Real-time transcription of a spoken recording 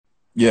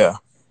Yeah.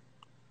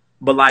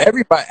 But like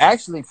Everybody,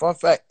 actually, fun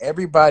fact,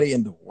 everybody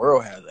in the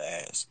world has an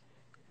ass.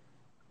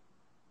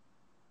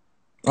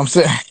 I'm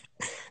saying,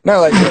 not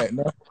like that.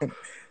 No,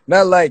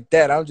 not like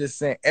that. I'm just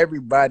saying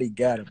everybody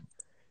got them.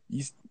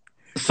 You,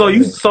 so go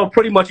you ahead. so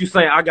pretty much you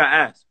saying I got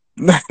ass.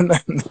 No, no,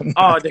 no, no.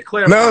 Oh, to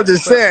clarify. No, I'm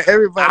just saying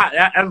everybody.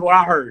 That's what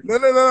I heard. No.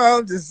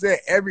 I'm just saying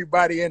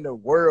everybody in the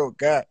world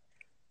got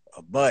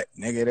a butt,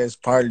 nigga. That's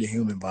part of the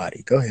human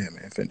body. Go ahead,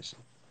 man. Finish.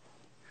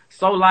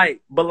 So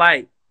like, but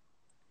like,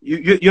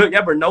 you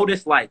ever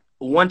notice like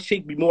one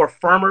cheek be more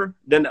firmer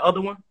than the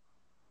other one?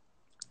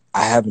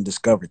 I haven't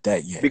discovered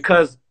that yet.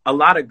 Because a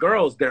lot of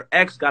girls, their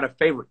ex got a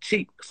favorite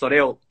cheek. So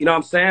they'll, you know what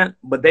I'm saying?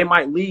 But they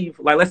might leave,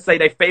 like, let's say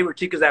their favorite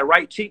cheek is that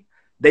right cheek.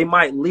 They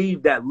might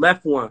leave that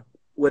left one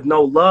with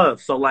no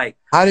love. So, like,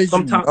 how did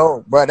you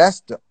know, bro?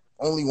 That's the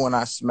only one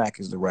I smack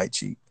is the right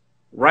cheek.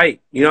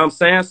 Right. You know what I'm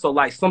saying? So,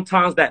 like,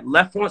 sometimes that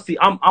left one, see,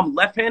 I'm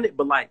left-handed,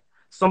 but, like,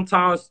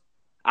 sometimes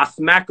I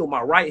smack with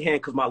my right hand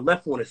because my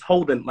left one is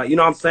holding, like, you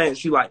know what I'm saying?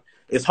 She, like,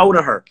 is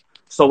holding her.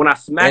 So when I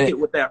smack it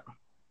with that,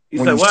 you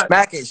say what?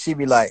 Smack it, she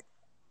be like,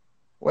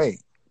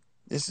 wait,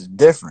 this is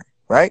different,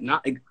 right?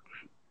 Not,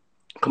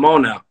 come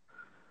on now.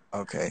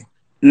 Okay.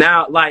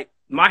 Now, like,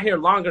 my hair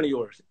longer than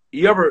yours.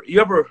 You ever, you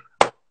know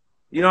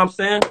what I'm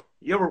saying?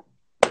 You ever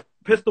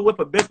pistol whip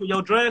a bitch with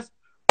your dress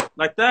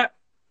like that?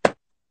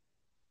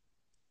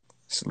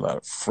 There's a lot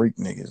of freak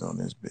niggas on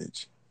this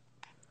bitch.